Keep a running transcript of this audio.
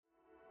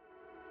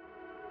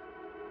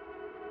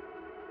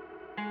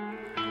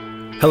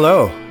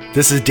Hello,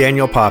 this is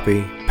Daniel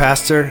Poppy,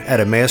 pastor at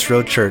Emmaus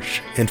Road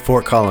Church in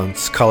Fort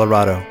Collins,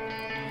 Colorado.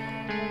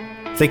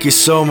 Thank you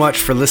so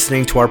much for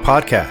listening to our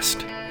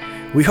podcast.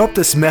 We hope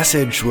this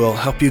message will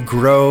help you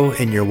grow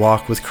in your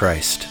walk with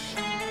Christ.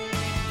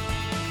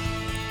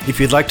 If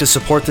you'd like to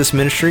support this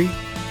ministry,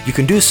 you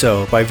can do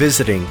so by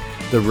visiting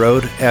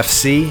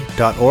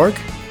theroadfc.org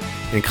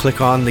and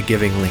click on the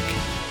giving link.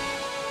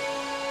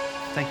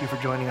 Thank you for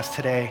joining us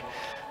today.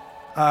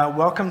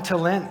 Welcome to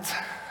Lent.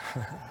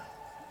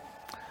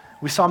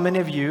 We saw many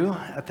of you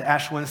at the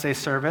Ash Wednesday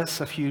service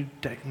a few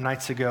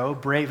nights ago,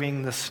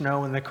 braving the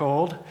snow and the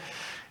cold.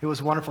 It was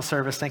a wonderful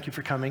service. Thank you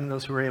for coming,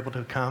 those who were able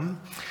to come.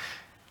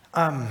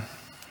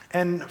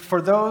 And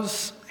for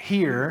those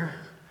here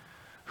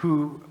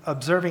who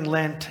observing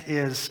Lent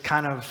is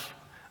kind of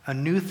a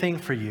new thing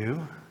for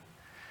you,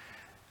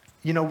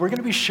 we're going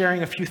to be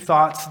sharing a few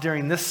thoughts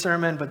during this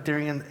sermon, but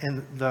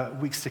in the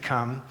weeks to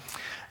come,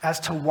 as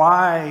to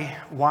why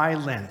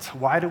Lent?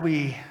 Why do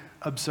we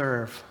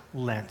observe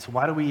Lent?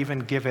 Why do we even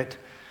give it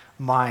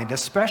mind?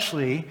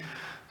 Especially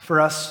for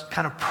us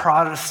kind of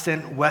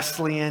Protestant,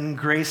 Wesleyan,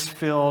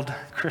 grace-filled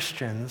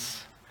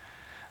Christians,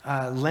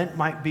 Lent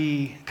might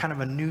be kind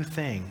of a new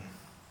thing.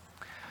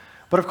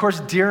 But of course,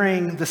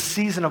 during the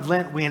season of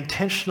Lent, we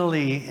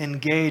intentionally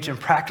engage in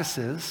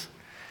practices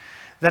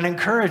that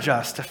encourage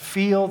us to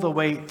feel the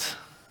weight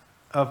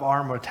of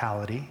our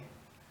mortality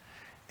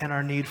and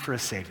our need for a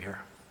Savior.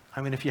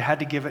 I mean, if you had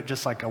to give it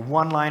just like a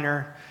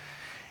one-liner,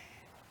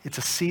 it's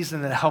a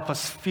season that helps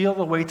us feel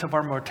the weight of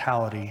our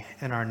mortality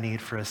and our need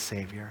for a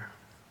Savior.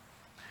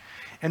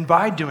 And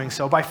by doing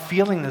so, by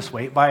feeling this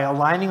weight, by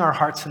aligning our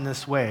hearts in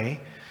this way,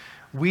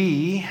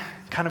 we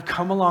kind of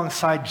come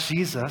alongside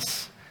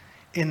Jesus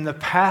in the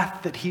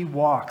path that he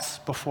walks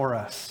before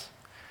us.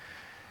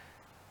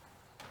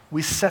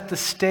 We set the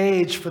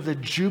stage for the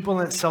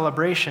jubilant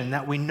celebration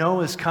that we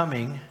know is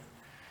coming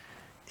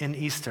in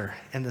Easter,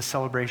 in the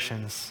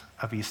celebrations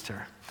of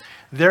Easter.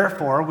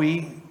 Therefore,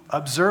 we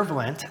observe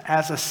Lent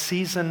as a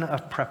season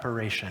of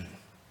preparation.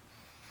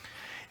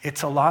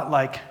 It's a lot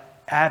like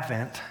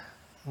Advent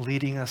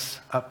leading us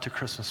up to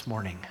Christmas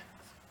morning.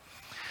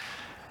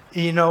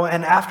 And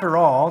after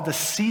all, the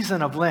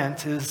season of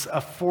Lent is a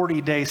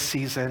 40-day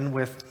season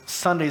with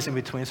Sundays in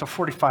between, so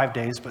 45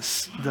 days, but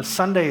the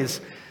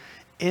Sundays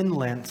in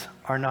Lent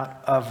are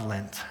not of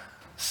Lent.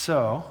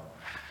 So,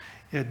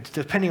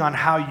 depending on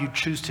how you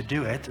choose to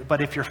do it,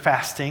 but if you're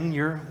fasting,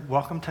 you're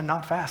welcome to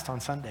not fast on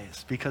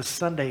Sundays, because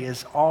Sunday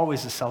is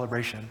always a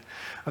celebration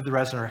of the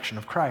resurrection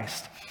of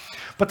Christ.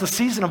 But the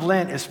season of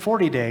Lent is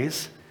 40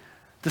 days.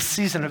 The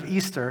season of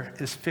Easter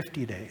is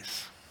 50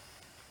 days.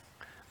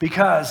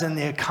 Because in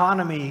the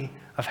economy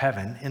of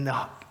heaven, in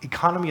the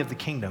economy of the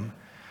kingdom,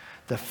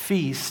 the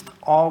feast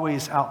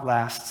always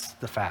outlasts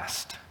the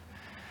fast.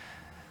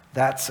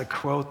 That's a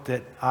quote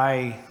that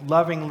I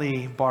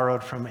lovingly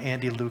borrowed from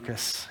Andy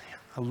Lucas.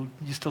 I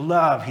used to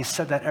love, he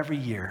said that every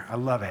year. I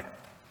love it.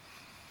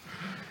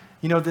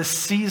 This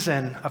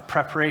season of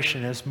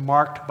preparation is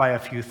marked by a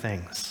few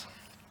things.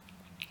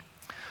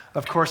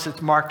 Of course,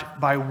 it's marked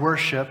by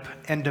worship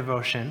and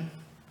devotion,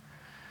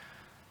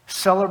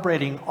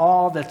 celebrating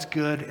all that's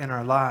good in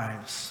our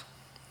lives,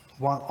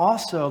 while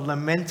also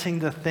lamenting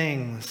the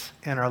things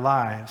in our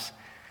lives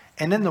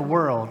and in the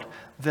world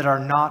that are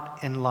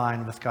not in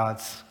line with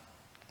God's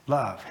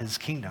love, his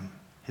kingdom,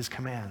 his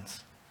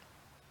commands.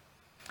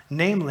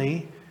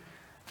 Namely,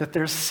 that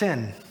there's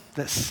sin,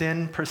 that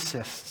sin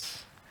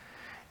persists,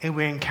 and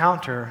we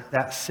encounter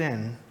that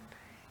sin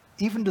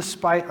even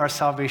despite our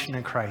salvation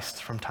in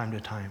Christ from time to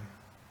time.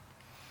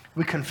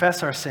 We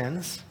confess our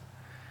sins,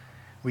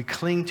 we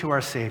cling to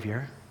our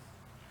Savior,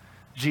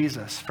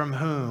 Jesus, from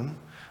whom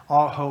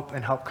all hope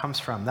and help comes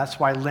from. That's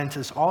why Lent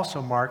is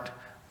also marked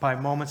by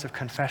moments of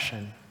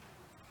confession.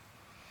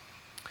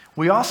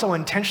 We also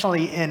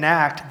intentionally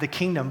enact the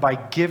kingdom by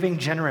giving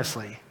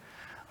generously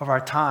of our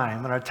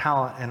time and our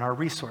talent and our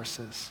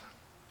resources.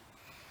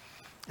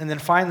 And then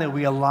finally,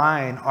 we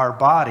align our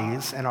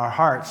bodies and our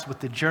hearts with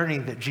the journey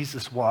that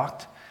Jesus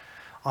walked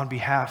on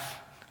behalf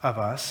of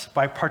us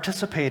by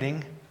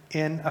participating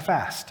in a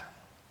fast.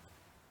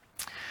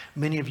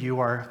 Many of you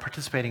are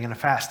participating in a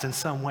fast in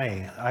some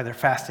way, either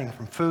fasting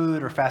from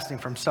food or fasting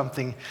from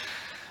something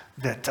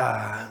that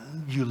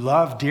you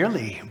love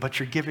dearly, but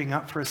you're giving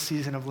up for a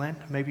season of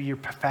Lent. Maybe you're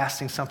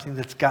fasting something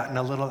that's gotten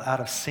a little out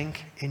of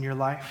sync in your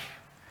life.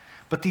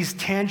 But these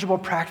tangible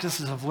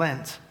practices of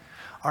Lent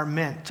are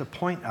meant to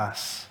point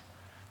us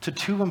to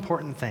two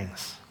important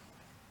things.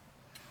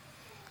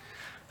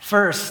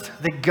 First,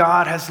 that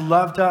God has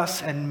loved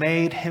us and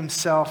made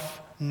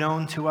himself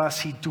known to us.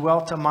 He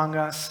dwelt among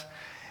us.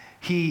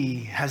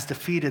 He has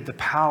defeated the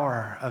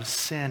power of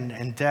sin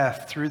and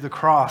death through the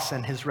cross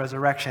and his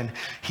resurrection.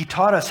 He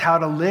taught us how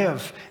to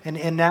live and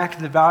enact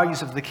the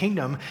values of the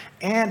kingdom,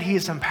 and he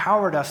has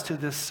empowered us to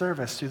this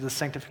service through the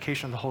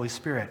sanctification of the Holy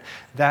Spirit.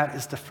 That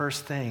is the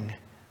first thing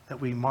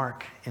that we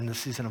mark in the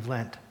season of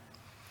Lent.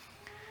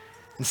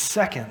 And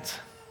second,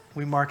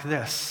 we mark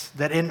this,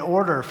 that in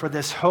order for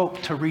this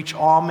hope to reach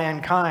all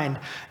mankind,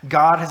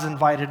 God has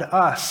invited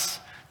us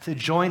to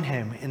join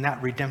him in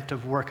that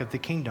redemptive work of the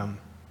kingdom.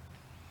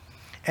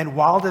 And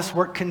while this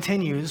work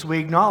continues, we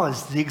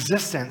acknowledge the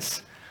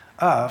existence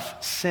of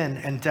sin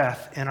and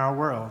death in our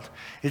world.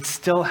 It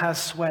still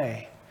has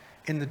sway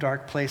in the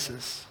dark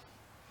places,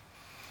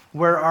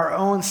 where our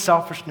own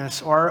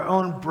selfishness or our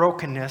own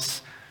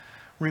brokenness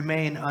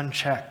remain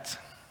unchecked.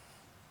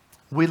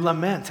 We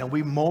lament and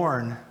we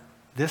mourn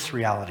this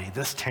reality,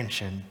 this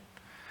tension,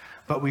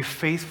 but we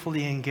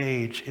faithfully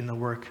engage in the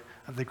work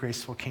of the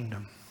graceful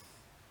kingdom.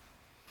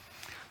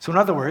 So in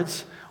other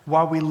words,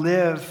 while we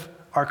live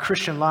our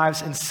Christian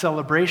lives in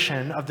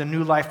celebration of the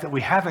new life that we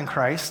have in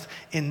Christ,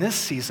 in this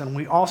season,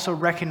 we also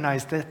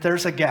recognize that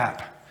there's a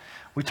gap.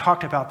 We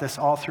talked about this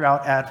all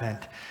throughout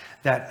Advent,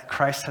 that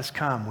Christ has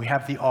come. We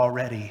have the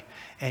already,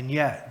 and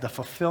yet the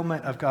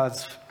fulfillment of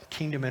God's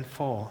kingdom in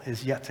full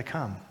is yet to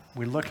come.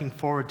 We're looking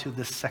forward to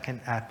this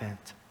second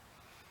Advent.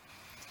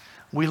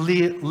 We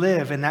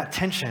live in that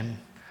tension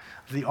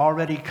of the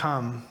already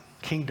come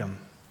kingdom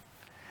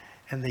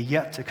and the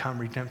yet to come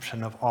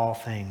redemption of all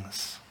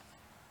things.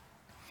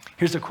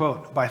 Here's a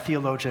quote by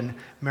theologian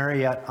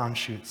Mariette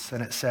Anschutz,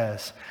 and it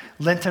says,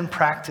 "Lenten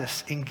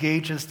practice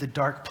engages the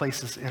dark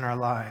places in our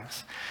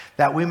lives,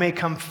 that we may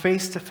come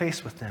face to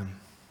face with them,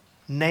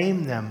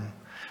 name them,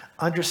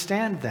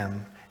 understand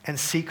them, and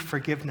seek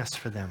forgiveness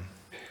for them.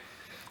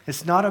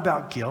 It's not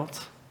about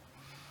guilt.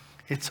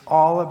 It's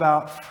all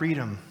about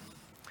freedom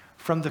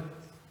from the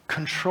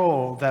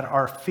control that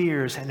our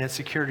fears and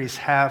insecurities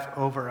have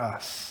over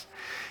us.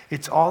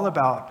 It's all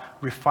about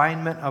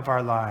refinement of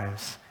our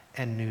lives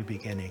and new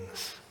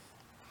beginnings."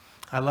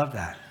 I love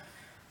that.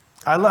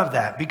 I love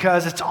that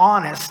because it's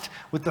honest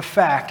with the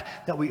fact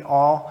that we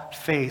all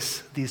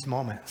face these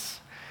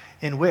moments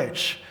in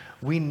which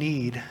we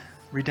need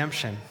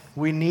redemption.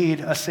 We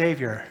need a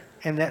Savior,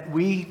 and that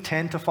we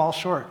tend to fall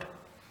short.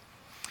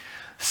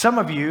 Some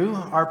of you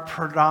are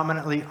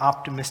predominantly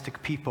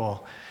optimistic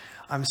people.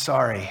 I'm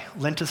sorry,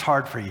 Lent is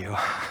hard for you.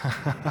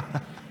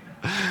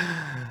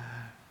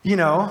 You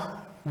know,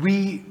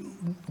 we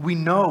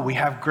know we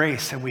have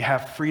grace and we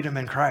have freedom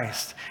in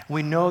Christ.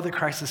 We know that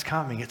Christ is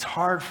coming. It's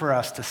hard for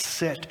us to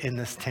sit in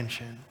this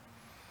tension.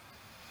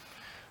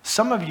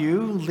 Some of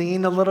you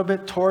lean a little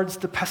bit towards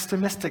the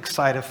pessimistic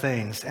side of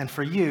things, and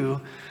for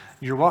you,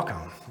 you're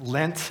welcome.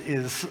 Lent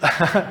is,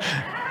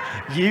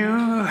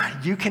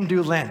 you can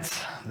do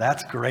Lent.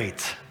 That's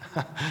great.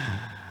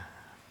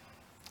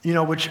 You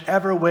know,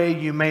 whichever way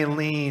you may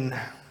lean,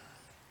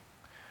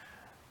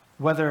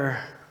 whether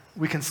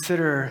we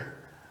consider,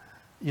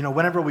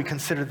 whenever we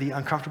consider the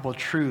uncomfortable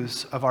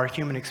truths of our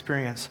human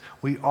experience,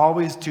 we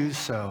always do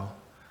so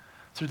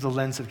through the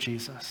lens of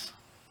Jesus,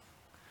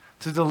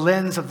 through the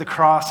lens of the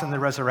cross and the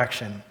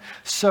resurrection.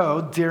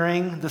 So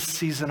during the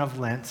season of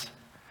Lent,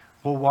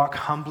 we'll walk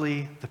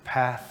humbly the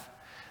path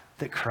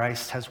that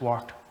Christ has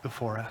walked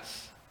before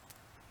us,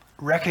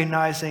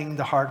 recognizing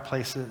the hard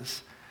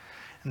places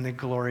and the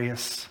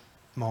glorious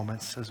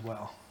moments as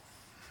well.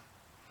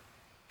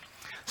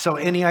 So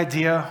any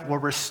idea where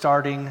we're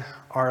starting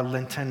our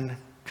Lenten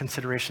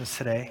considerations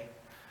today?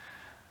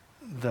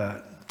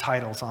 The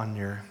title's on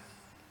your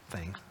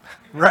thing.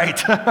 Right.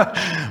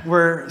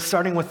 We're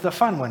starting with the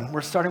fun one.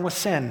 We're starting with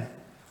sin.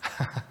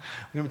 We're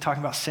going to be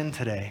talking about sin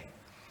today.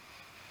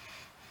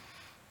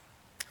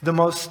 The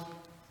most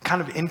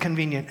kind of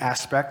inconvenient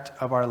aspect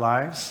of our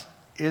lives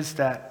is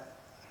that,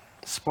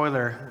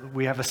 spoiler,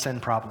 we have a sin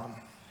problem.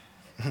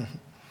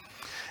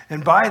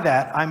 And by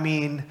that, I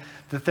mean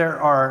that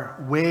there are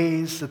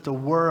ways that the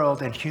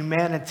world and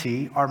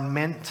humanity are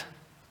meant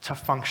to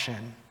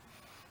function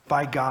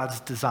by God's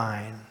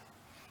design.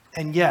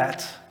 And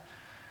yet,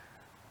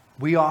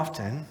 we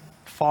often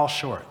fall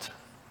short.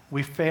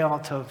 We fail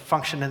to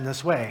function in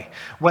this way,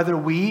 whether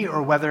we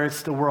or whether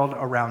it's the world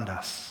around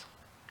us.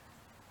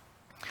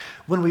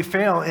 When we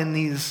fail in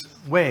these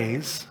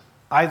ways,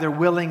 either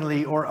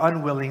willingly or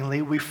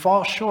unwillingly, we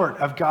fall short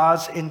of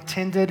God's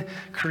intended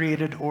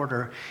created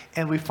order,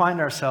 and we find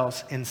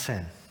ourselves in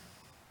sin.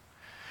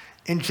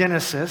 In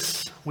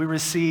Genesis, we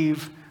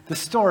receive the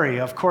story,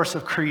 of course,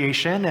 of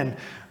creation and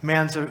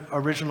man's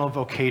original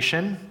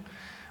vocation,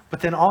 but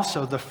then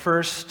also the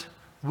first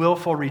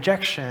willful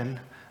rejection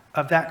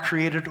of that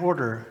created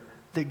order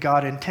that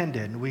God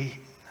intended. We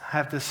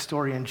have this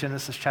story in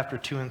Genesis chapter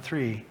 2 and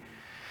 3.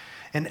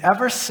 And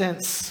ever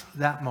since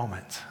that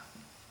moment,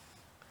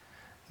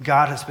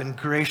 God has been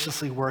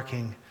graciously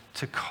working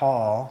to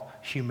call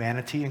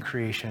humanity and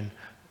creation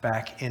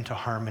back into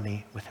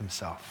harmony with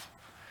himself.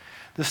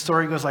 The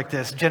story goes like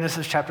this.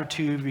 Genesis chapter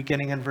 2,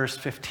 beginning in verse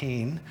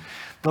 15.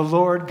 The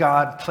Lord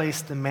God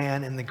placed the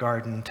man in the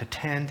garden to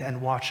tend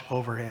and watch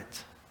over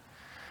it.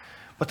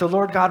 But the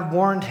Lord God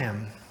warned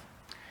him,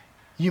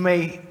 "You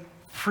may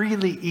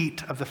freely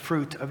eat of the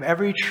fruit of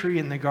every tree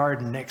in the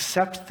garden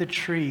except the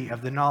tree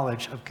of the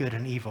knowledge of good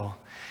and evil.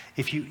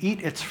 If you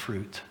eat its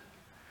fruit,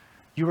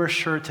 you are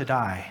sure to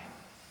die."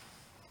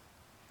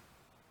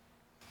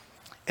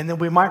 And then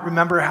we might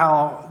remember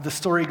how the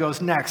story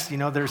goes next.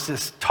 There's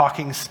this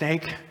talking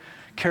snake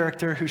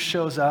character who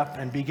shows up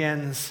and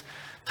begins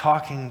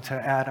talking to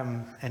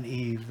Adam and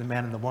Eve, the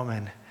man and the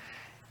woman.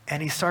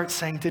 And he starts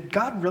saying, did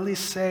God really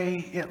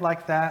say it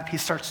like that? He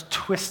starts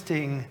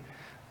twisting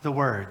the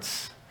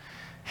words.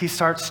 He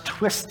starts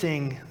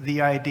twisting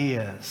the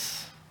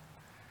ideas.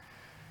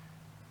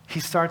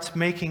 He starts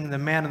making the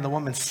man and the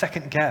woman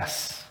second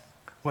guess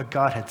what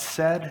God had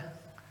said,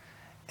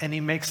 and he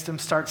makes them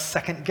start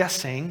second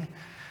guessing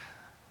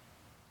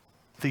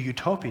the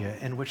utopia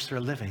in which they're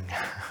living.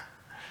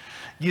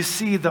 You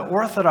see, the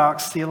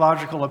orthodox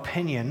theological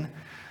opinion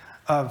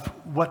of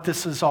what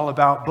this is all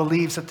about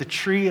believes that the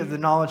tree of the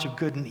knowledge of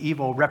good and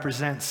evil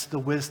represents the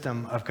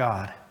wisdom of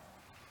God,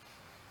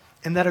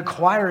 and that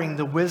acquiring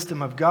the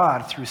wisdom of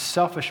God through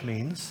selfish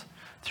means,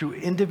 through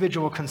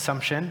individual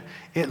consumption,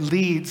 it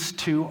leads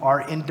to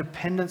our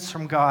independence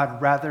from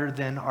God rather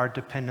than our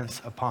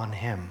dependence upon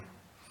him.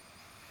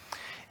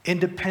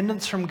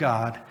 Independence from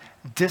God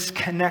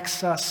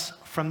disconnects us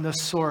from the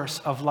source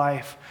of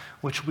life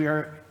which we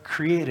are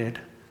created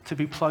to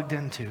be plugged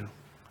into.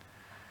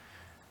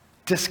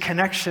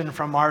 Disconnection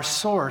from our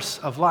source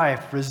of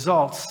life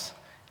results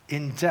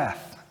in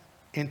death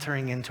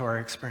entering into our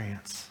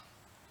experience.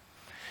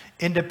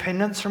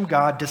 Independence from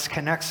God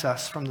disconnects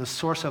us from the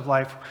source of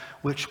life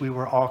which we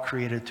were all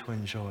created to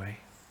enjoy.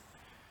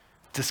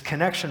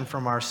 Disconnection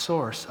from our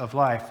source of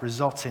life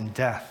results in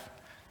death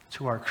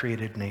to our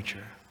created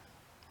nature.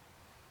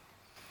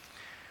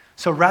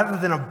 So rather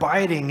than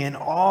abiding in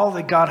all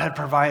that God had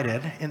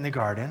provided in the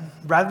garden,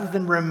 rather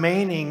than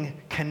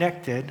remaining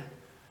connected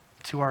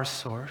to our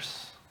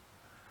source,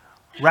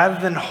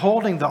 rather than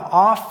holding the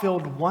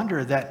awe-filled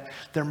wonder that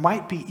there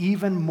might be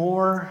even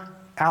more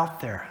out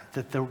there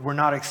that we're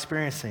not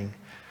experiencing,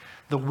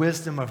 the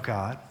wisdom of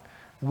God,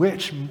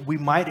 which we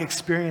might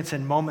experience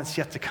in moments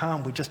yet to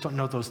come, we just don't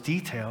know those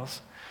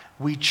details,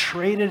 we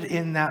traded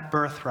in that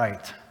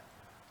birthright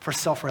for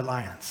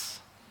self-reliance,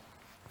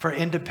 for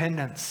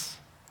independence,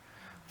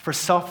 for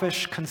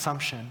selfish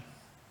consumption.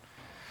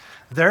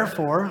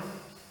 Therefore,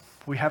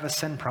 we have a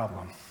sin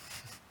problem.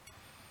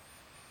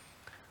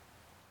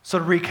 So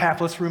to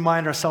recap, let's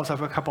remind ourselves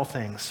of a couple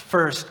things.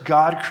 First,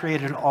 God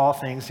created all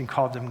things and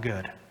called them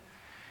good.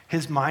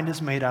 His mind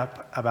is made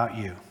up about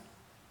you,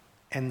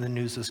 and the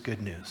news is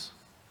good news.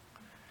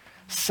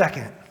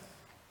 Second,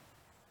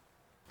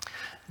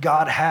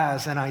 God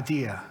has an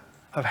idea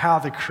of how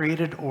the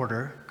created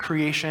order,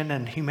 creation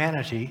and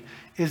humanity,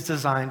 is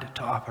designed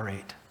to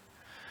operate.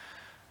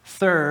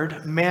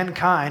 Third,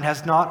 mankind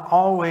has not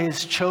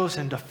always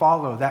chosen to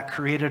follow that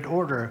created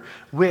order,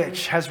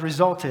 which has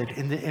resulted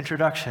in the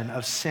introduction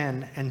of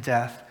sin and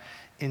death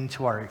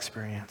into our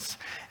experience.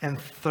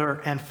 And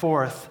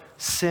fourth,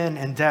 sin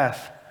and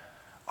death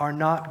are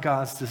not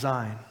God's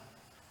design.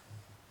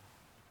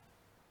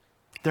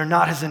 They're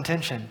not his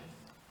intention.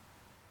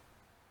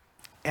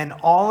 And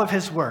all of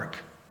his work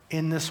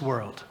in this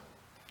world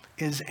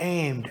is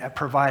aimed at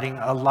providing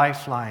a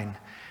lifeline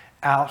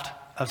out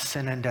of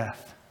sin and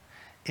death,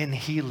 in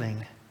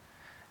healing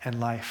and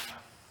life.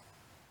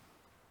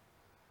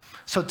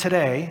 So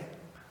today,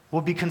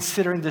 we'll be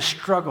considering the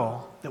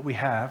struggle that we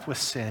have with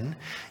sin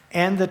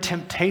and the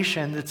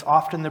temptation that's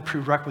often the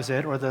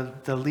prerequisite or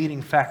the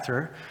leading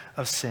factor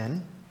of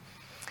sin.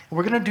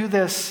 We're going to do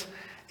this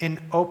in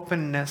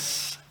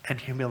openness and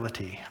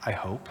humility, I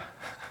hope.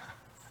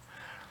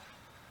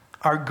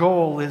 Our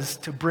goal is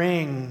to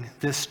bring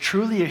this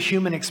truly a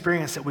human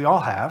experience that we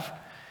all have,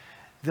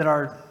 that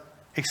our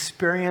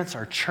experience,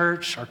 our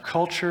church, our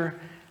culture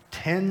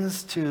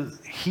tends to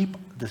heap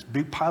this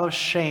big pile of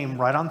shame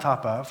right on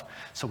top of,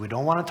 so we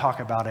don't want to talk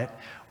about it.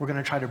 We're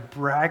going to try to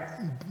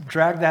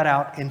drag that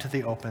out into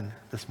the open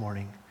this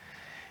morning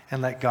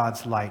and let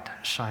God's light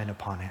shine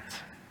upon it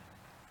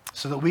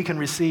so that we can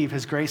receive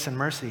his grace and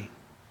mercy.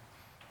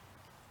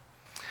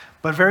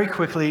 But very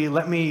quickly,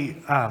 let me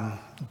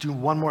do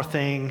one more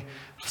thing.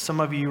 Some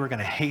of you are going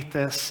to hate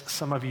this.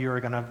 Some of you are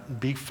going to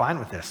be fine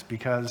with this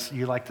because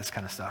you like this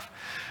kind of stuff.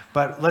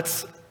 But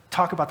let's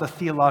talk about the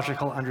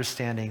theological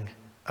understanding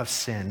of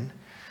sin,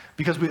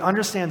 because we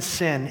understand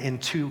sin in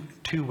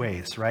two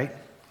ways, right?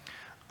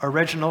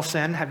 Original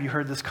sin. Have you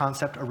heard this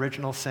concept,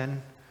 original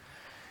sin?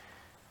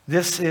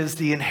 This is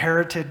the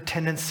inherited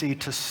tendency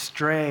to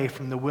stray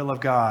from the will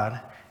of God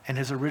and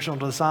his original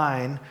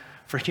design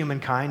for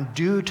humankind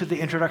due to the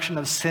introduction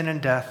of sin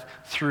and death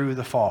through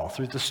the fall,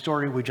 through the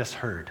story we just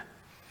heard.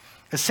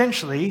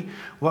 Essentially,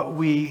 what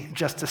we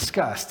just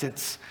discussed,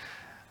 it's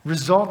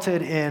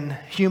resulted in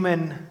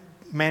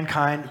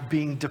mankind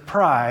being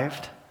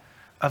deprived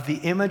of the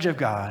image of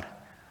God,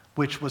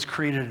 which was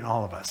created in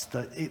all of us,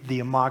 the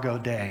Imago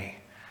Dei.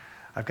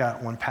 I've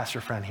got one pastor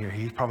friend here.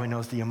 He probably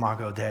knows the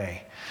Imago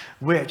Dei,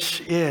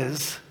 which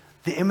is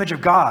the image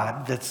of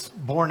God that's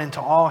born into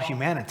all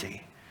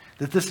humanity,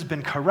 that this has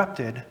been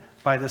corrupted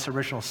by this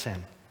original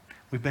sin.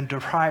 We've been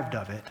deprived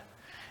of it,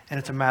 and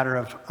it's a matter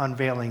of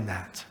unveiling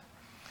that.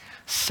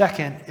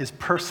 Second is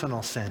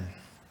personal sin.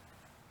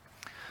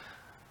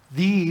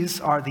 These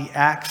are the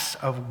acts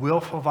of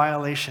willful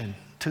violation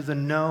to the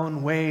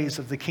known ways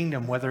of the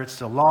kingdom, whether it's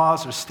the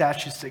laws or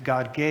statutes that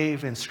God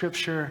gave in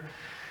Scripture.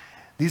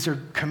 These are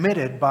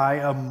committed by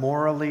a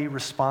morally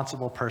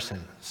responsible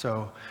person.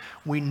 So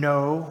we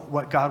know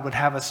what God would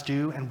have us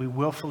do, and we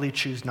willfully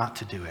choose not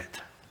to do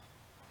it.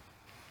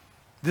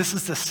 This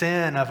is the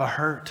sin of a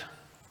hurt,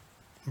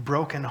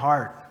 broken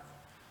heart,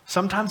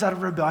 sometimes out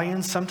of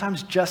rebellion,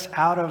 sometimes just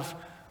out of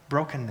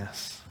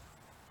brokenness.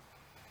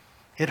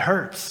 It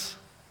hurts,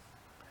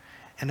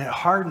 and it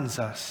hardens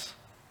us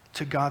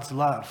to God's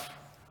love.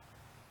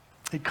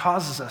 It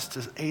causes us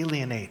to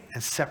alienate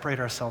and separate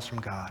ourselves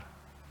from God.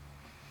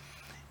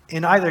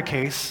 In either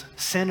case,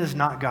 sin is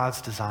not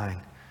God's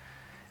design,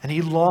 and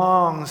he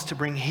longs to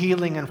bring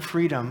healing and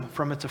freedom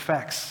from its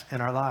effects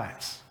in our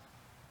lives.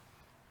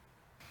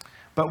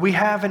 But we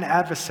have an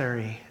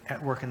adversary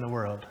at work in the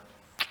world.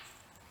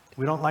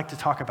 We don't like to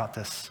talk about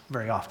this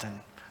very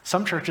often.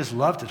 Some churches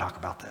love to talk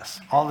about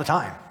this all the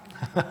time.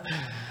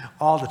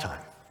 All the time.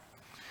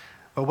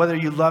 But whether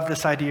you love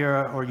this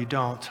idea or you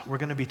don't, we're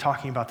going to be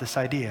talking about this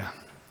idea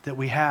that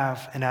we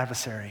have an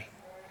adversary,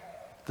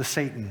 the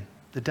Satan,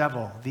 the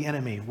devil, the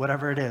enemy,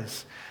 whatever it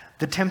is,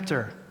 the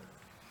tempter.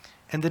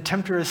 And the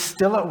tempter is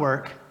still at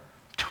work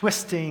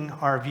twisting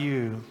our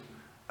view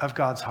of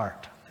God's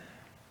heart.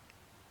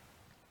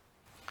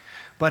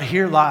 But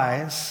here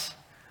lies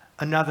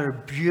another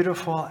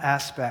beautiful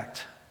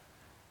aspect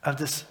of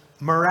this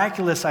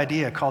miraculous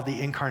idea called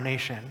the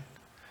incarnation,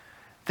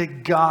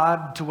 that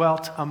God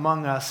dwelt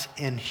among us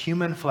in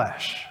human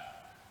flesh.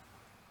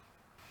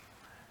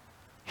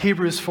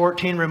 Hebrews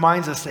 14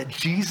 reminds us that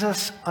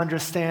Jesus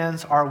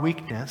understands our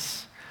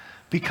weakness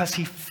because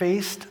he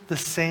faced the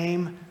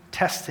same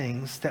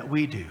testings that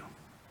we do,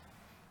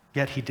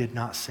 yet he did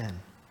not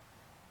sin.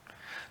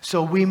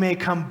 So we may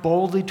come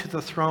boldly to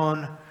the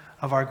throne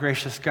of our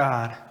gracious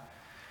God.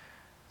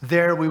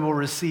 There we will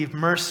receive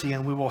mercy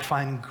and we will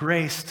find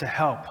grace to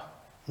help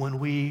when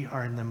we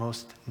are in the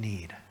most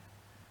need.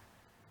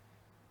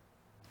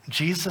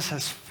 Jesus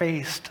has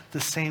faced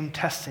the same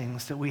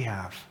testings that we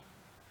have,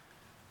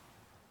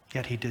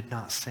 yet he did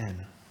not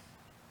sin.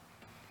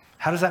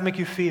 How does that make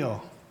you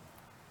feel?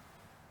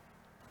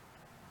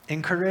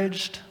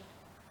 Encouraged?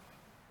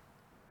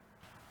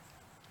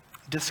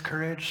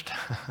 Discouraged?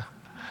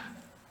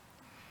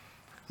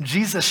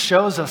 Jesus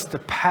shows us the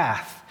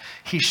path.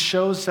 He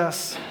shows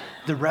us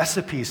the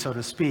recipe, so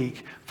to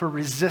speak, for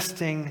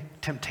resisting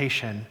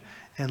temptation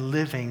and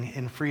living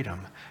in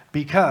freedom,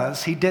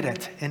 because he did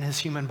it in his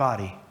human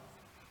body.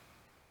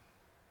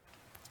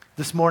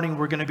 This morning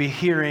we're going to be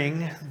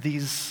hearing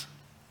this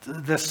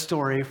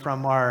story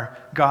from our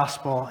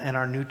gospel and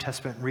our New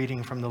Testament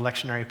reading from the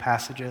lectionary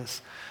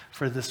passages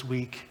for this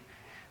week,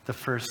 the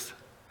first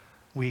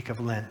week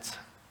of Lent.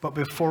 But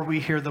before we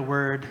hear the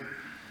word,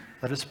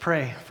 let us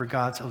pray for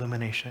God's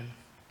illumination.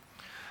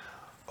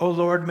 O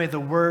Lord, may the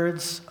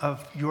words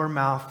of your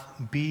mouth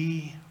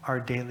be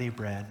our daily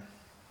bread,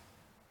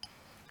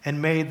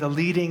 and may the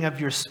leading of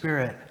your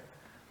Spirit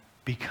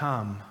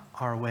become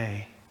our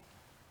way.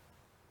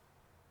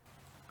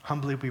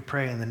 Humbly we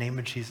pray in the name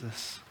of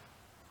Jesus.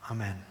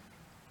 Amen.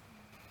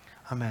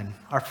 Amen.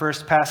 Our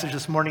first passage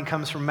this morning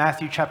comes from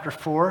Matthew chapter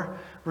 4,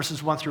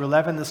 verses 1 through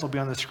 11. This will be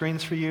on the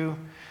screens for you.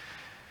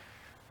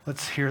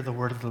 Let's hear the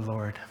word of the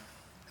Lord.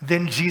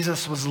 Then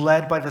Jesus was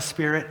led by the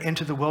Spirit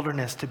into the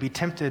wilderness to be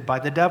tempted by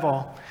the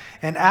devil.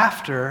 And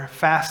after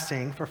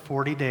fasting for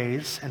 40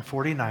 days and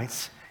 40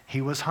 nights,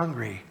 he was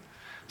hungry.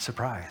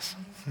 Surprise.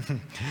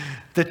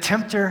 The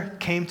tempter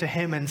came to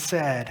him and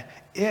said,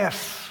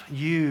 "If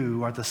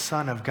you are the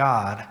Son of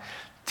God,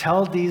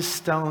 tell these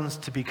stones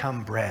to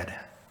become bread."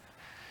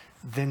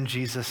 Then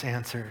Jesus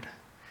answered,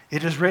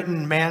 "It is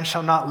written, man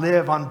shall not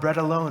live on bread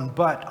alone,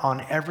 but on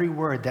every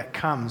word that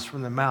comes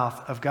from the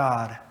mouth of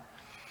God."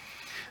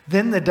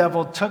 Then the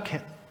devil took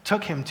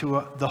him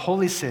to the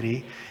holy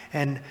city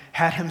and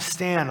had him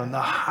stand on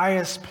the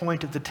highest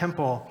point of the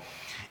temple.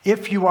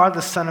 "If you are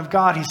the Son of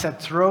God," he said,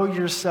 "throw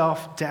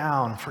yourself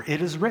down, for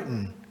it is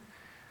written,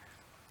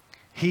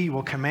 he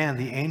will command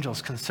the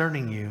angels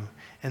concerning you,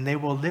 and they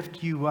will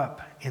lift you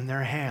up in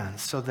their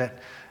hands so that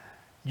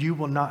you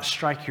will not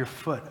strike your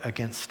foot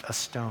against a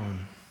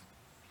stone."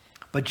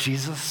 But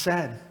Jesus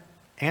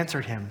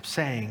answered him,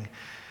 saying,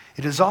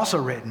 "It is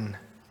also written,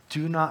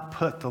 do not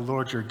put the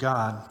Lord your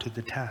God to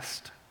the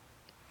test."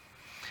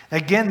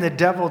 Again, the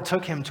devil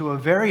took him to a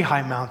very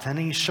high mountain,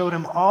 and he showed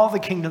him all the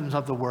kingdoms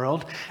of the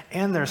world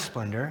and their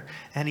splendor.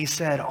 And he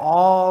said,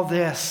 "All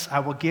this I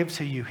will give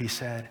to you," he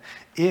said,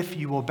 "if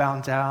you will bow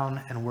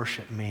down and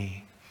worship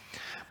me."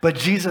 But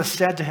Jesus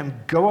said to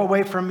him, "Go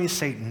away from me,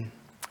 Satan,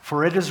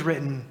 for it is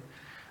written,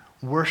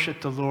 worship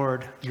the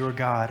Lord your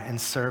God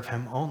and serve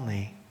him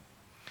only."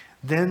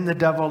 Then the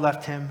devil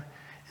left him,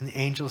 and the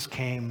angels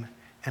came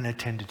and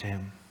attended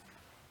him.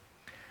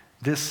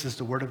 This is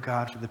the word of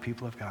God for the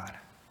people of God.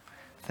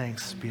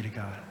 Thanks be to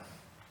God.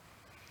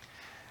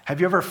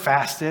 Have you ever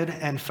fasted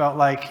and felt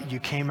like you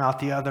came out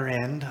the other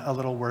end a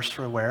little worse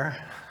for wear?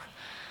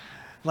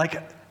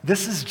 Like,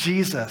 this is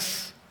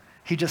Jesus.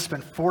 He just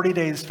spent 40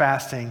 days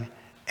fasting,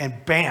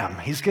 and bam,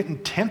 he's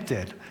getting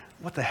tempted.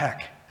 What the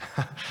heck?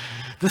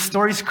 This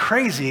story's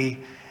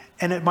crazy,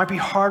 and it might be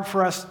hard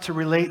for us to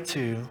relate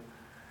to.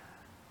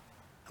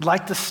 But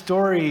Like the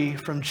story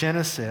from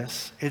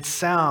Genesis, it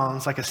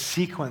sounds like a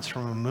sequence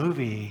from a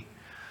movie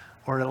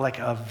or like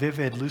a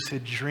vivid,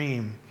 lucid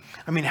dream.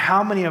 I mean,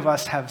 how many of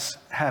us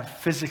have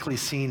physically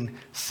seen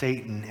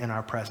Satan in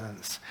our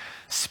presence,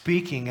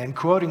 speaking and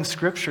quoting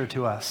scripture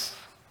to us?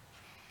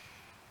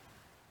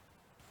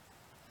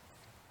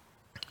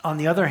 On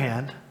the other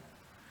hand,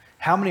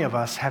 how many of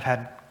us have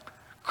had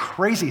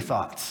crazy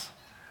thoughts?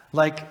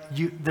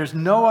 There's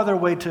no other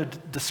way to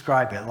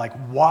describe it. Like,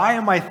 why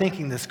am I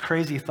thinking this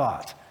crazy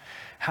thought?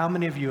 How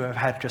many of you have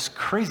had just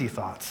crazy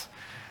thoughts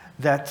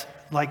that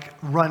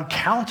run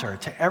counter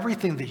to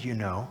everything that you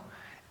know,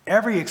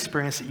 every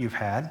experience that you've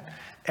had,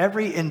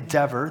 every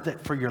endeavor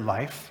that for your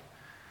life?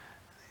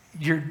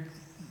 You're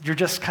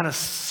just kind of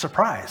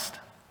surprised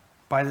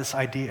by this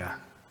idea.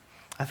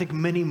 I think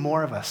many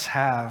more of us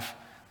have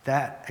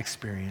that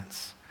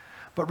experience.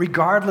 But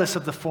regardless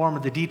of the form or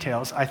the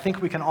details, I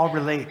think we can all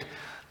relate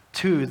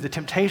to the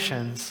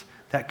temptations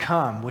that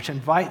come, which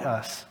invite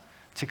us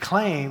to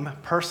claim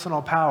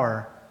personal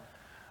power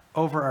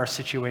over our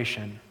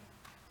situation.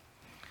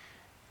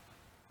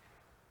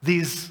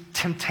 These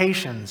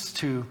temptations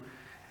to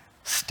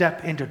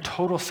step into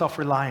total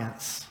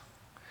self-reliance,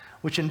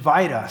 which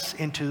invite us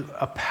into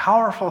a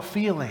powerful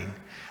feeling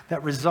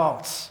that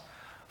results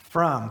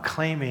from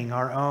claiming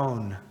our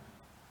own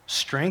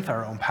strength,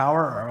 our own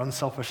power, our own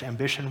selfish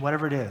ambition,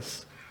 whatever it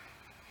is.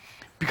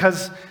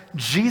 Because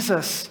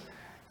Jesus,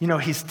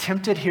 he's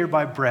tempted here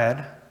by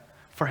bread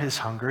for his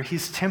hunger.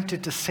 He's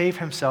tempted to save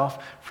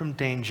himself from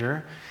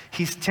danger.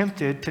 He's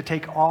tempted to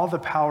take all the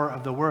power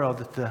of the world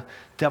that the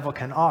devil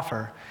can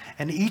offer.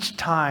 And each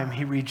time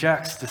he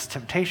rejects this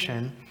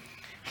temptation,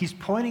 he's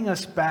pointing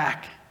us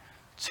back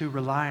to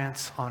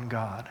reliance on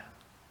God.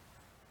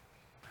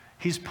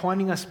 He's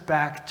pointing us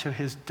back to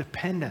his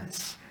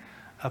dependence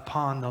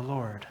upon the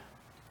Lord.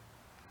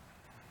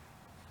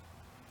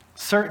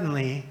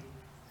 Certainly,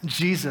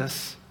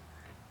 Jesus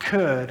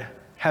could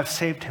have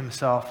saved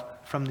himself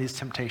from these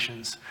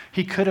temptations.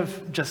 He could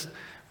have just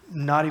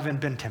not even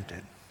been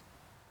tempted.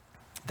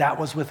 That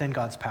was within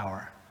God's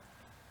power.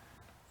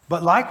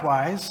 But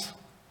likewise,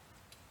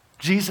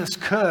 Jesus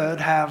could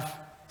have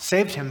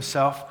saved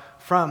himself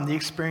from the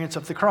experience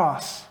of the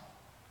cross,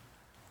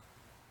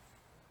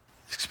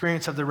 the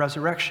experience of the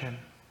resurrection.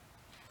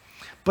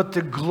 But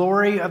the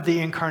glory of the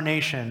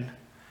incarnation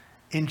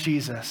in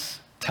Jesus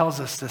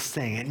tells us this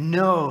thing. It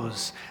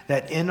knows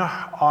that in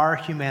our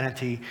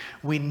humanity,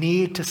 we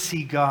need to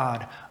see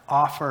God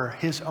offer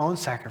his own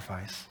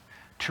sacrifice,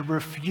 to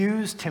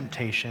refuse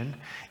temptation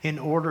in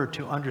order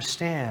to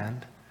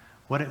understand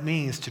what it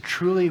means to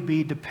truly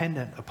be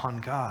dependent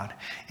upon God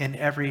in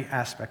every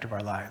aspect of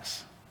our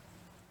lives.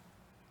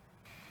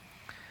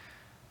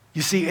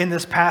 You see, in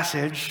this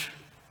passage,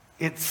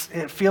 it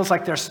feels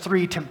like there's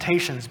three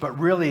temptations, but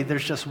really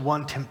there's just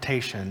one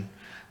temptation.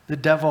 The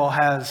devil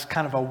has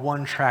kind of a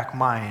one-track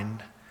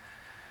mind.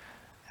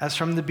 As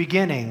from the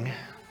beginning,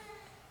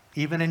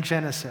 even in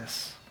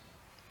Genesis,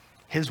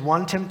 his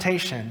one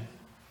temptation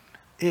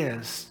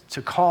is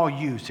to call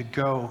you to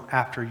go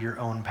after your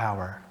own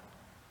power.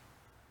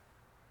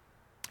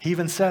 He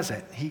even says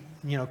it.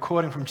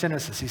 Quoting from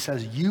Genesis, he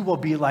says, "You will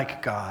be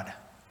like God."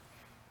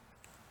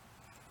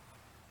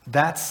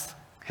 That's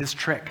his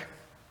trick.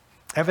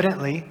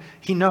 Evidently,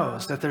 he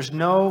knows that there's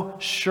no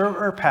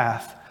surer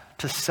path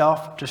to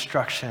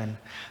self-destruction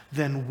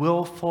than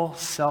willful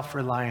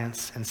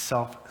self-reliance and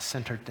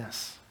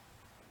self-centeredness.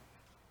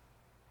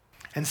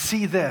 And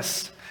see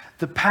this,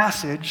 the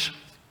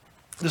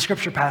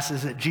scripture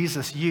passage that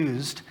Jesus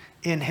used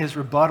in his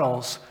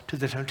rebuttals to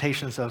the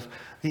temptations of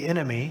the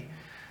enemy,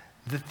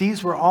 that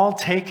these were all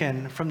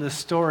taken from the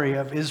story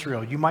of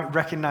Israel. You might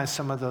recognize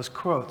some of those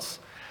quotes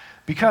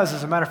because,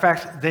 as a matter of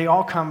fact, they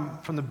all come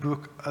from the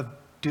book of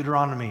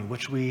Deuteronomy,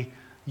 which we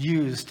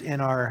used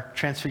in our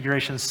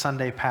Transfiguration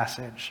Sunday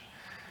passage.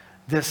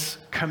 This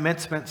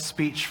commencement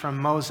speech from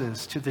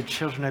Moses to the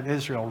children of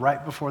Israel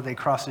right before they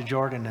cross the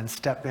Jordan and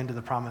step into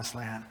the promised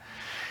land.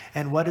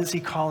 And what is he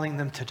calling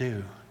them to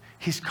do?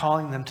 He's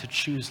calling them to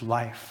choose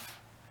life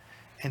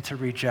and to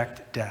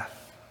reject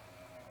death.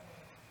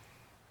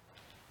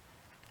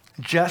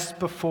 Just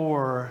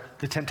before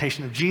the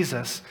temptation of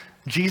Jesus,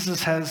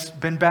 Jesus has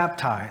been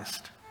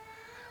baptized,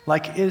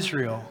 like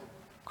Israel,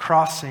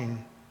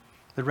 crossing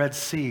the Red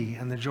Sea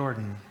and the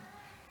Jordan.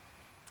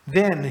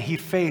 Then he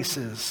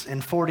faces,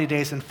 in 40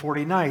 days and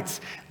 40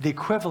 nights, the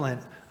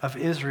equivalent of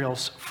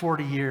Israel's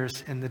 40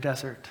 years in the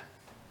desert.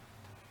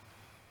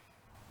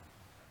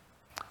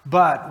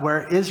 But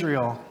where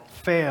Israel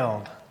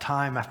failed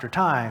time after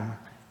time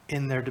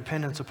in their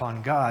dependence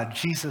upon God,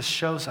 Jesus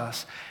shows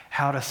us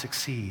how to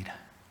succeed.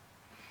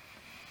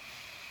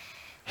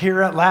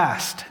 Here at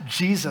last,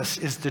 Jesus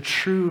is the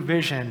true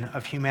vision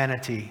of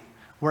humanity.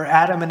 Where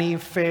Adam and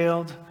Eve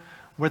failed,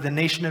 where the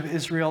nation of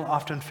Israel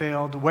often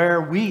failed,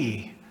 where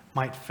we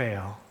might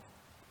fail,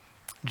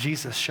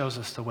 Jesus shows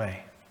us the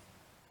way.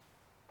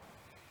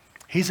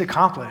 He's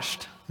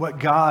accomplished what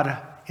God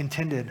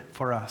intended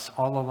for us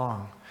all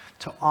along,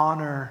 to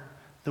honor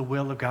the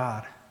will of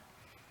God.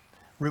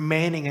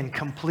 remaining in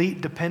complete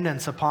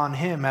dependence upon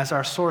him as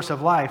our source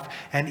of life,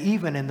 and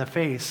even in the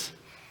face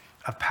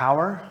of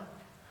power,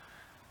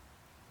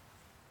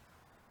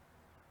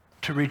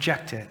 to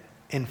reject it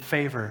in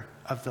favor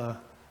of the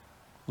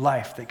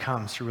life that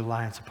comes through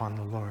reliance upon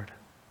the Lord.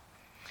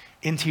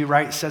 N.T.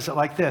 Wright says it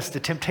like this: the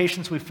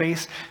temptations we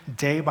face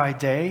day by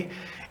day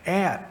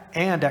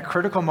and at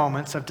critical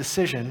moments of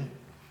decision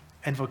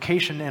and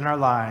vocation in our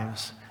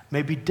lives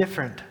may be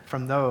different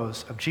from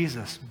those of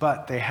Jesus,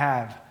 but they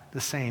have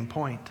the same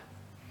point.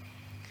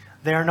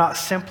 They are not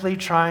simply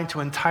trying to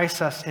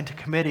entice us into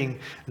committing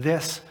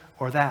this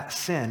or that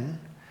sin.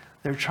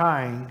 They're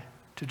trying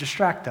to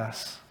distract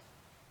us,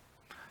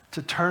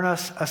 to turn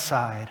us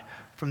aside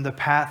from the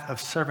path of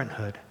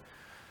servanthood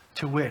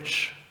to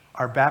which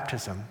our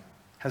baptism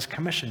has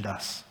commissioned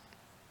us.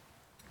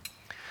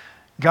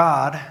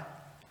 God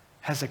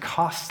has a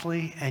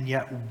costly and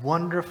yet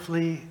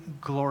wonderfully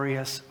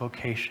glorious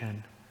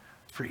vocation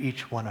for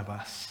each one of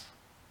us.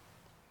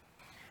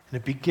 And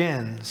it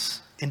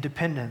begins in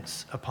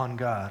dependence upon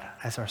God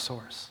as our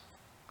source.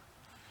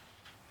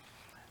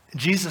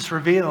 Jesus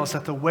reveals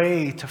that the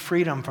way to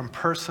freedom from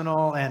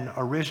personal and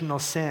original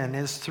sin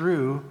is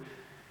through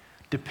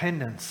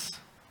dependence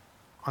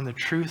on the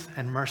truth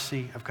and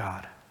mercy of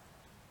God.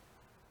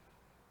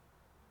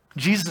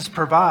 Jesus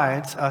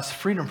provides us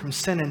freedom from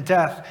sin and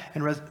death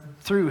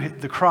through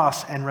the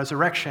cross and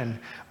resurrection,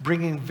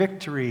 bringing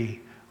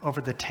victory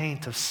over the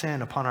taint of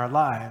sin upon our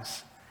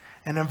lives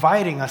and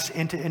inviting us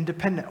into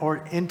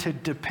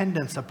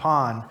dependence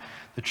upon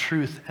the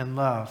truth and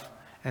love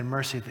and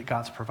mercy that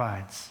God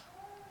provides.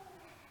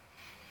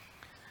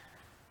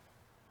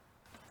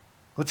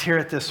 Let's hear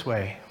it this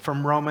way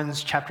from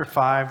Romans chapter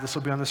 5. This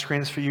will be on the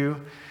screens for you.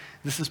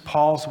 This is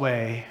Paul's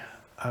way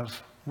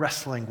of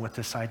wrestling with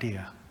this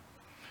idea.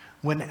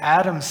 When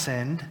Adam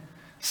sinned,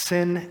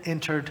 sin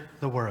entered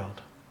the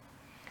world.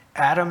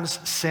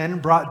 Adam's sin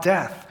brought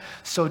death,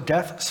 so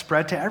death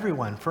spread to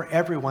everyone, for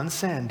everyone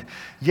sinned.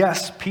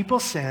 Yes, people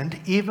sinned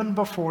even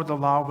before the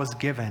law was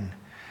given,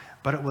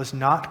 but it was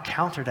not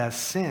counted as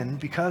sin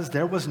because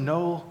there was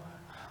no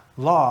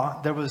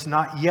law, there was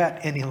not yet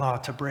any law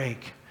to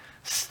break.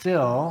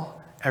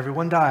 Still,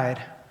 everyone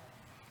died.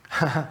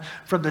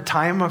 From the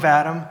time of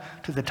Adam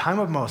to the time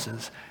of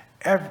Moses,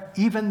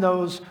 even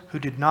those who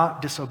did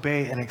not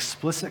disobey an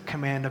explicit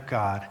command of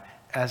God,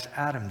 as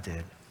Adam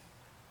did.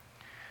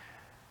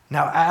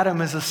 Now,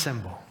 Adam is a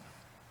symbol,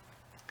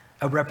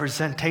 a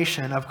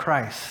representation of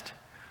Christ,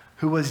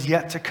 who was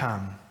yet to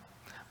come.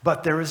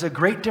 But there is a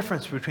great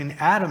difference between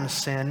Adam's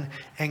sin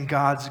and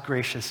God's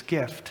gracious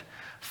gift.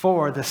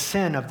 For the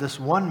sin of this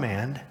one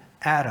man,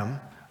 Adam,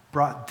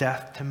 brought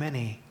death to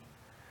many.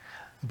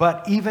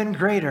 But even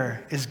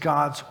greater is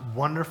God's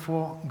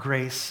wonderful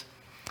grace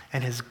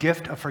and his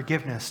gift of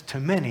forgiveness to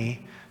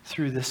many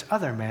through this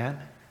other man,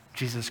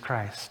 Jesus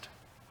Christ.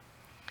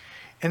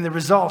 And the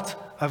result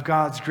of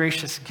God's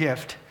gracious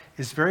gift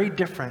is very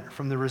different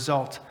from the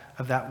result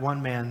of that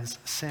one man's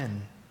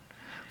sin.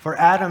 For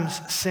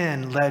Adam's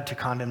sin led to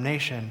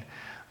condemnation,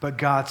 but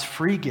God's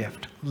free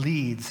gift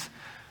leads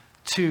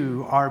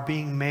to our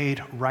being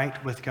made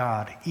right with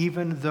God,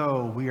 even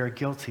though we are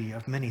guilty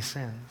of many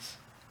sins.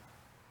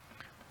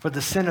 For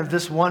the sin of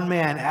this one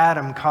man,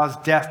 Adam,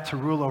 caused death to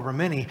rule over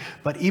many,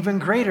 but even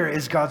greater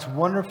is God's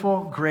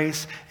wonderful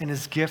grace and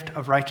his gift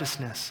of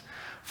righteousness.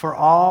 For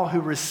all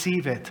who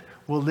receive it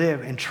will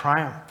live in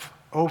triumph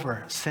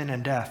over sin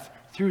and death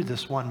through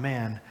this one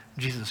man,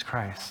 Jesus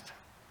Christ.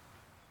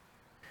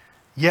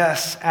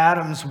 Yes,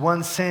 Adam's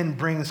one sin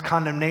brings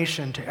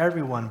condemnation to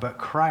everyone, but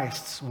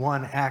Christ's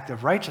one act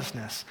of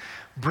righteousness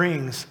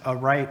brings a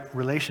right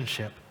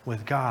relationship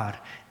with God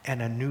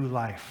and a new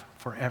life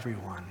for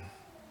everyone.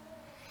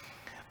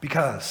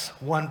 Because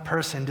one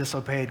person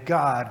disobeyed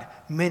God,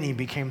 many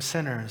became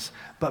sinners.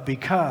 But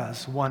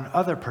because one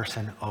other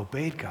person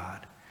obeyed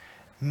God,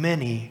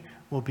 many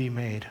will be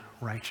made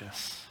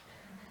righteous.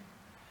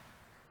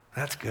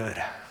 That's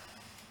good.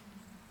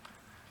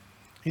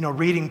 You know,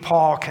 reading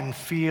Paul can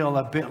feel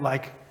a bit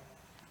like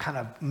kind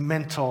of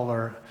mental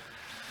or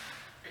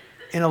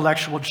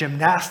intellectual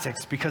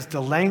gymnastics because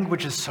the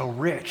language is so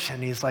rich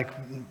and he's like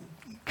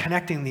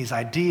connecting these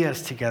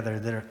ideas together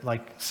that are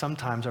like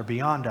sometimes are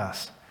beyond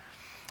us.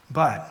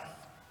 But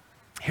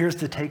here's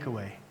the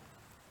takeaway.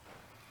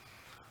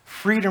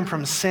 Freedom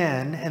from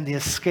sin and the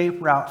escape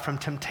route from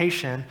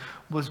temptation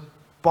was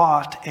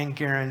bought and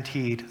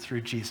guaranteed through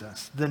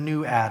Jesus, the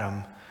new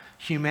Adam,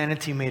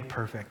 humanity made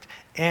perfect.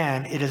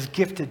 And it is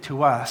gifted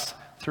to us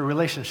through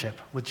relationship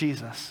with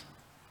Jesus.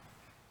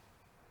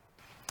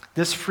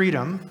 This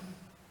freedom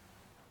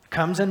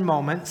comes in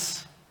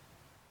moments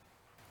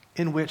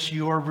in which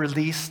you are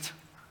released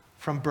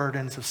from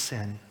burdens of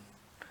sin.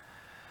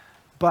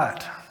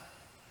 But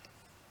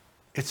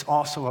it's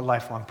also a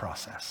lifelong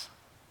process.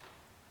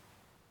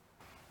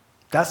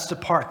 That's the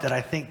part that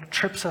I think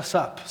trips us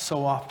up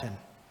so often.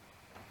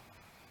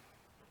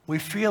 We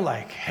feel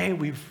like, hey,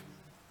 we've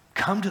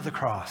come to the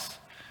cross.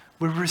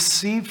 We've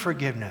received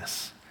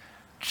forgiveness.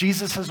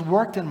 Jesus has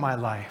worked in my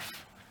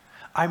life.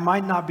 I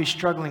might not be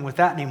struggling with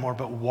that anymore,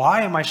 but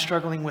why am I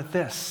struggling with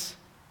this?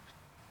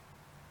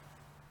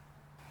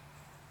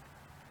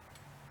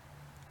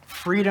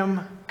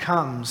 Freedom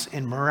comes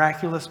in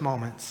miraculous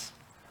moments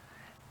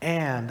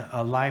and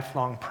a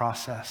lifelong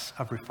process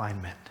of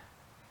refinement.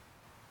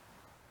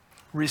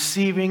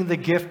 Receiving the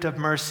gift of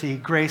mercy,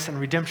 grace, and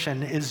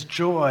redemption is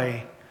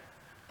joy.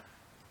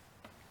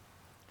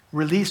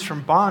 Release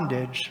from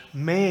bondage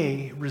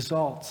may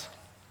result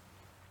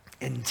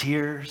in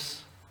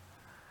tears,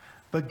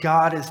 but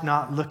God is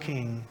not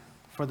looking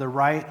for the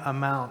right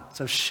amounts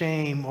of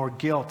shame or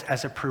guilt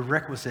as a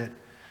prerequisite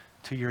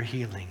to your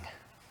healing.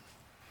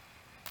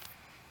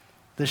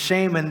 The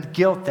shame and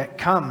guilt that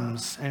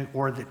comes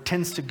or that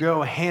tends to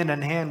go hand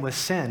in hand with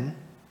sin,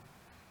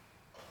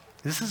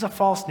 this is a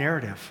false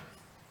narrative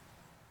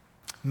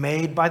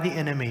made by the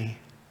enemy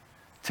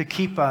to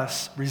keep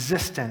us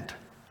resistant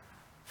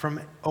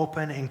from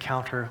open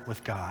encounter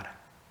with God.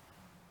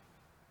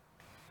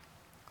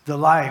 The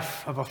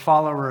life of a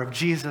follower of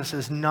Jesus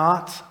is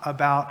not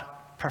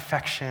about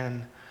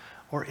perfection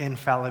or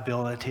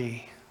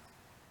infallibility.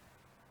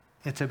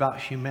 It's about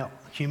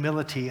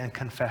humility and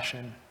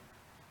confession.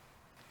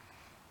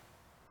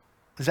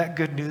 Is that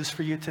good news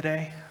for you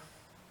today?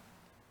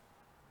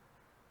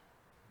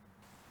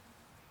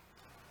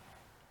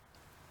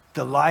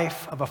 The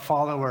life of a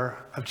follower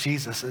of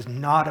Jesus is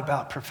not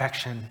about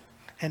perfection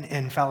and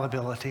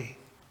infallibility.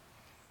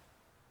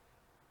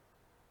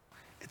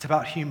 It's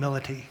about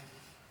humility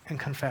and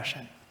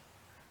confession.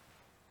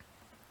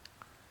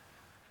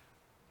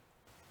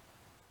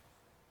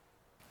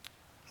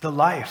 The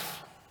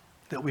life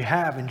that we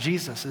have in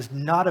Jesus is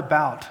not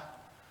about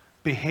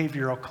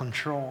behavioral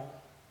control.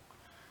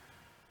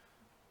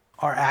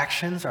 Our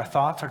actions, our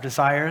thoughts, our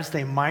desires,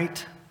 they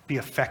might be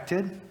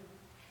affected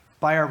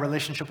by our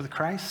relationship with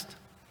Christ,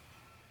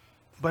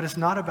 but it's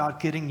not about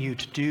getting you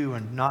to do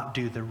and not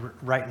do the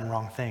right and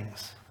wrong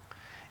things.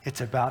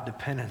 It's about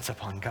dependence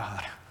upon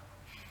God.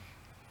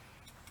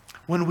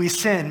 When we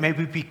sin, may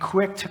we be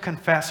quick to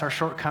confess our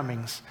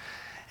shortcomings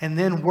and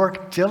then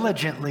work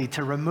diligently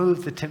to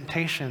remove the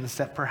temptations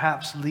that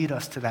perhaps lead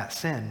us to that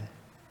sin.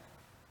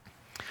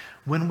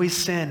 When we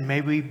sin,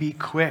 may we be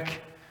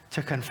quick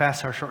to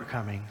confess our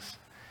shortcomings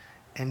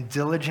and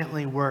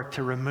diligently work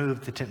to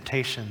remove the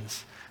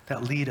temptations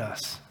that lead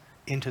us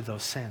into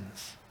those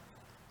sins.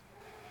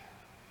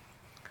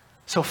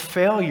 So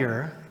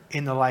failure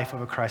in the life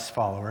of a Christ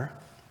follower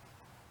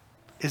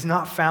is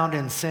not found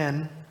in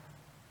sin.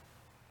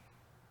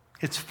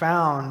 It's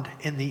found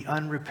in the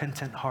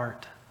unrepentant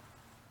heart.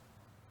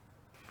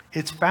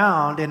 It's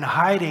found in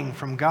hiding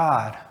from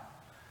God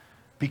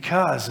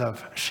because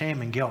of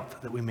shame and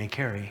guilt that we may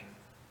carry.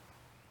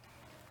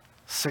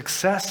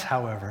 Success,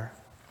 however,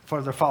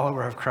 for the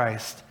follower of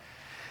Christ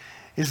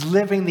is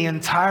living the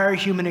entire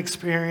human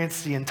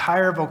experience, the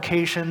entire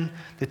vocation,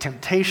 the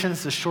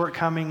temptations, the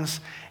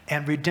shortcomings,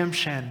 and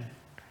redemption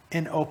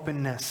in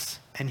openness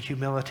and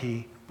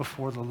humility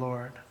before the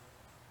Lord.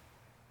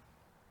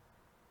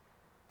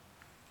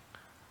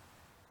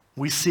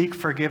 We seek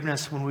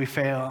forgiveness when we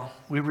fail.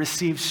 We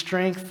receive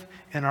strength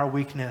in our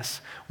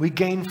weakness. We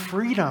gain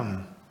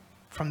freedom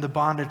from the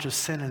bondage of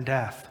sin and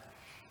death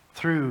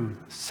through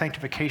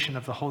sanctification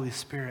of the Holy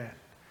Spirit.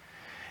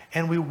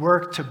 And we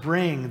work to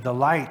bring the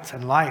light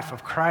and life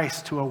of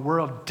Christ to a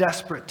world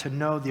desperate to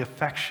know the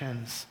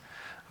affections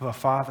of a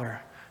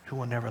Father who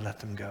will never let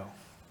them go.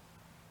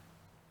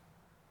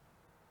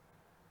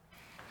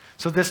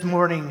 So this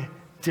morning,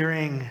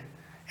 during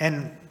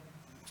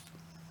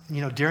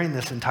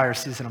this entire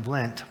season of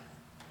Lent,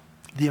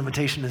 the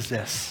invitation is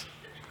this.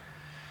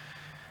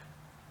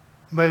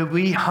 May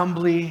we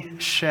humbly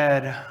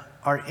shed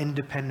our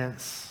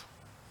independence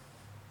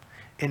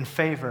in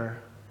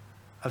favor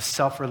of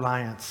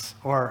self-reliance,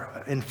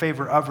 or in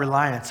favor of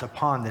reliance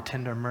upon the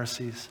tender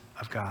mercies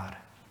of God.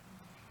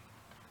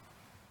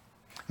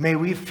 May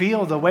we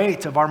feel the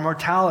weight of our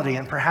mortality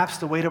and perhaps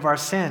the weight of our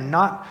sin,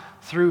 not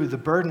through the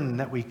burden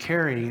that we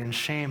carry in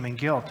shame and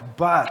guilt,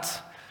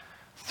 but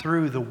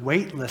through the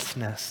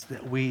weightlessness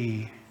that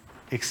we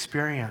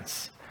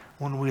experience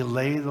when we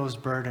lay those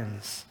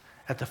burdens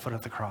at the foot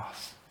of the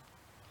cross.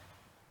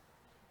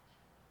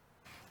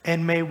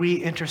 And may we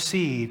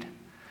intercede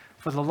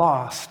for the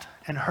lost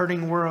and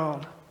hurting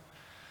world,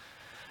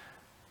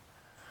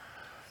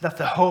 that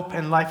the hope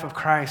and life of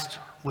Christ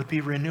would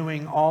be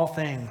renewing all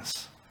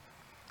things,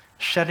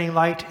 shedding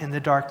light in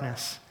the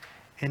darkness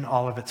in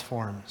all of its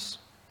forms.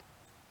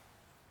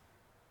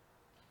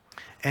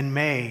 And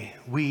may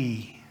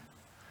we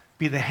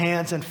be the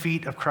hands and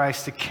feet of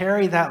Christ to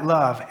carry that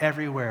love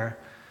everywhere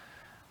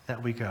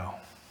that we go.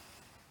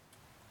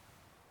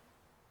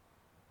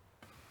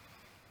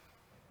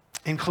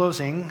 In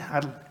closing,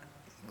 I'd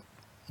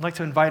like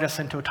to invite us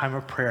into a time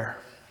of prayer.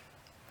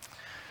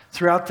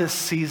 Throughout this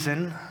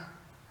season,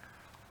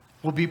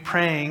 we'll be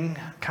praying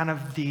kind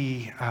of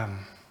the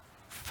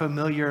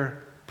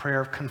familiar prayer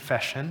of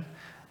confession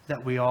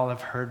that we all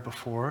have heard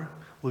before.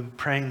 We'll be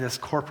praying this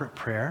corporate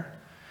prayer.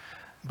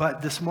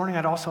 But this morning,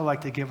 I'd also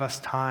like to give us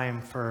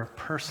time for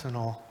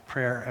personal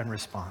prayer and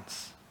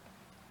response.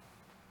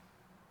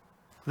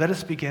 Let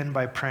us begin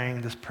by praying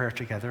this prayer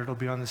together. It'll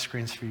be on the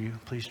screens for you.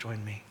 Please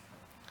join me.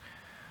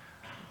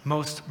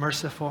 Most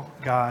merciful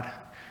God,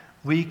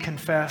 we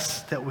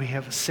confess that we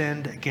have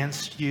sinned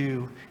against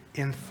you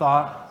in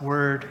thought,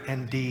 word,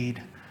 and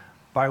deed,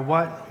 by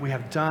what we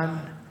have done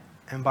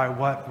and by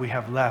what we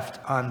have left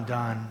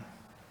undone.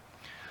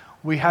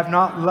 We have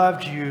not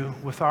loved you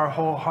with our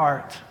whole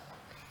heart.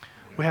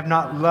 We have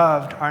not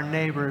loved our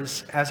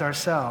neighbors as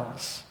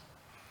ourselves.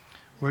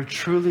 We're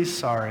truly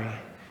sorry,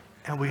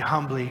 and we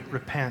humbly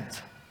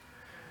repent.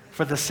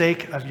 For the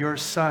sake of your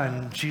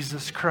Son,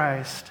 Jesus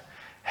Christ,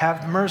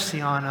 have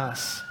mercy on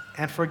us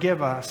and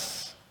forgive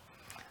us,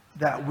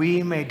 that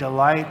we may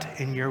delight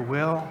in your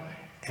will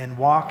and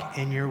walk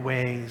in your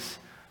ways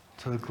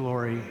to the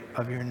glory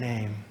of your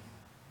name.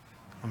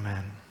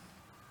 Amen.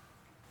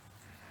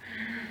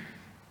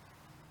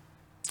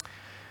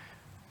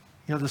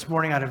 You know, this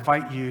morning I'd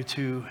invite you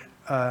to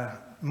a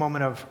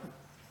moment of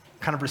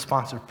kind of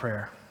responsive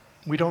prayer.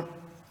 We don't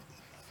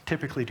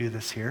typically do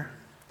this here,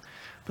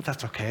 but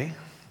that's okay.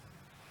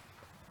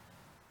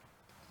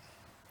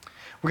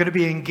 We're going to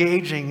be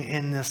engaging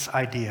in this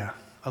idea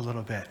a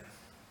little bit.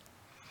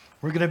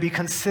 We're going to be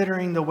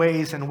considering the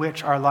ways in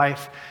which our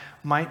life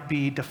might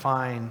be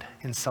defined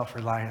in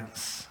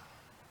self-reliance.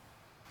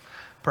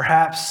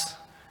 Perhaps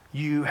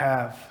you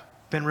have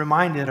been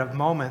reminded of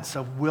moments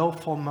of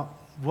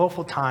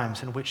willful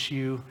times in which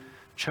you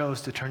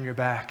chose to turn your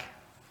back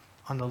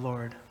on the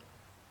Lord.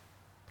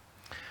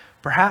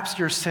 Perhaps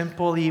you're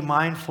simply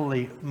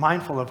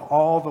mindful of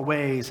all the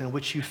ways in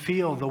which you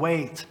feel the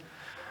weight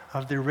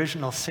of the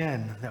original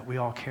sin that we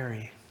all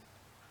carry.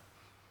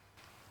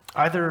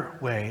 Either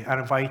way, I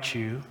invite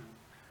you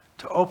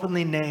to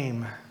openly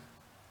name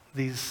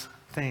these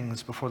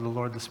things before the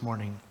Lord this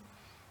morning,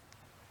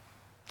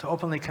 to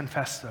openly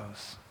confess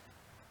those.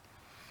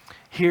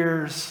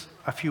 Here's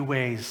a few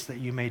ways that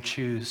you may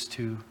choose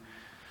to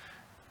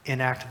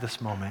enact this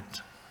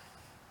moment.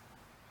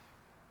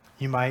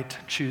 You might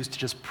choose to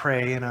just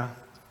pray in a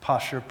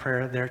posture of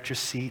prayer there at your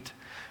seat.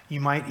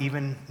 You might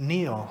even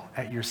kneel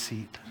at your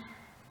seat,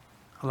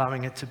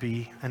 allowing it to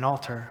be an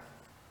altar.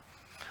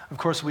 Of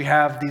course, we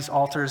have these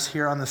altars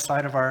here on the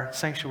side of our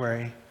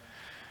sanctuary,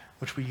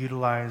 which we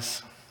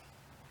utilize.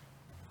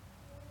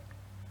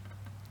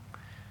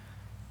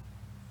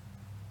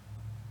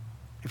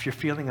 If you're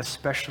feeling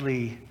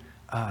especially,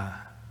 I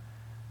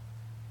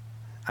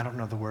don't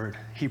know the word,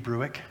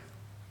 Hebrewic,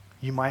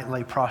 you might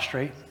lay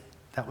prostrate.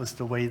 That was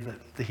the way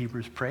that the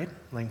Hebrews prayed,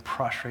 laying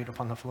prostrate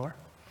upon the floor.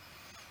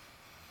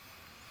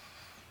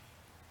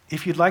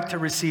 If you'd like to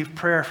receive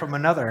prayer from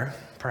another,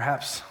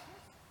 perhaps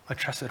a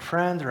trusted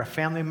friend or a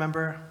family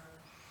member,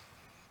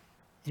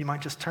 you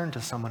might just turn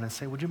to someone and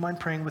say, would you mind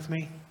praying with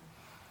me?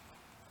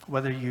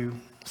 Whether you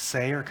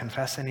say or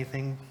confess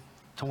anything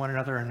to one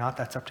another or not,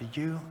 that's up to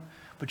you.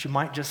 But you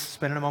might just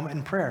spend a moment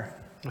in prayer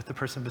with the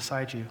person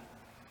beside you.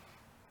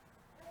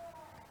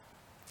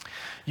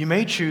 You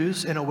may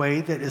choose in a way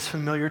that is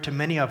familiar to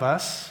many of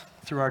us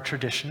through our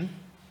tradition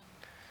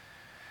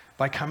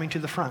by coming to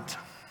the front.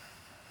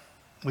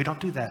 We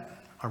don't do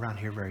that around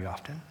here very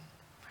often.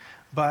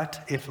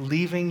 But if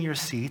leaving your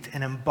seat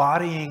and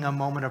embodying a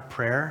moment of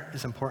prayer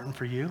is important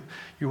for you,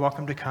 you're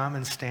welcome to come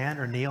and stand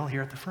or kneel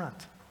here at the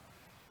front.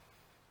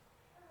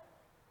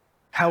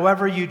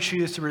 However you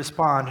choose to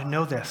respond,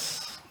 know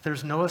this: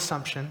 there's no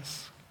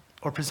assumptions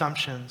or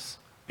presumptions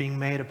being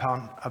made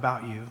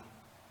about you.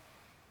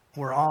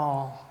 We're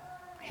all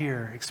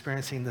here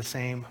experiencing the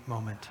same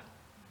moment.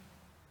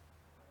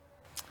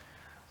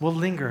 We'll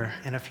linger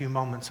in a few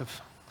moments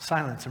of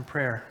silence and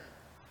prayer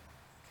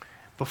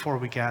before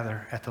we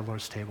gather at the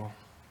Lord's table.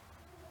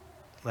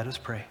 Let us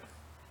pray.